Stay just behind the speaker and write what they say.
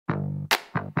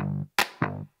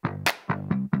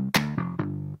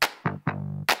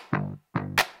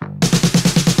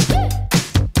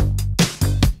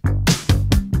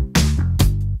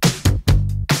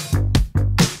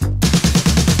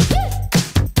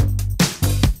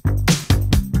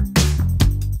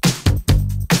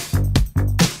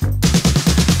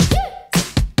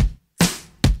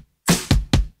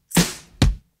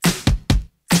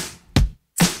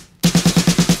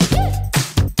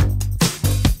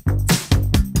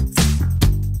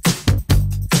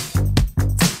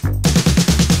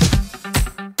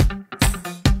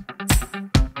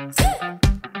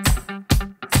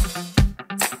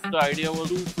idea was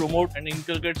to promote and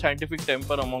inculcate scientific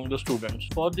temper among the students.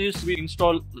 For this, we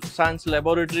installed science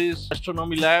laboratories,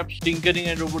 astronomy labs, tinkering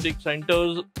and robotics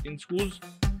centers in schools.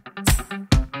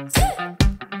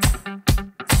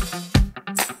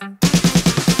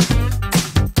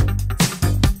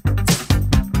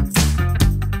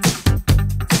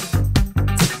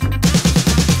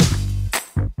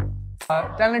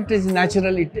 Talent is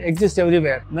natural, it exists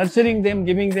everywhere. Nurturing them,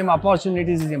 giving them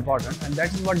opportunities is important, and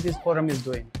that is what this forum is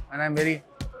doing. And I'm very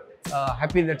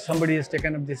happy that somebody has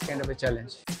taken up this kind of a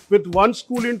challenge. With one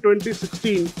school in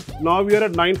 2016, now we are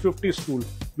at 950 schools.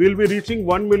 We'll be reaching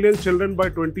 1 million children by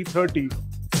 2030.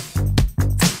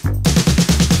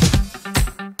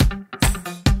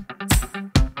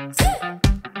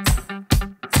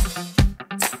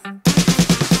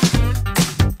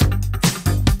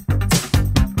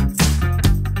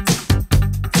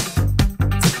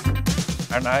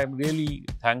 And I am really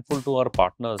thankful to our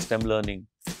partner, STEM Learning,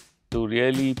 to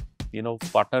really,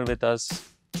 partner with us,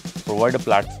 provide a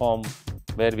platform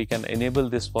where we can enable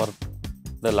this for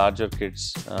the larger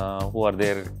kids who are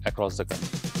there across the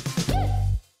country.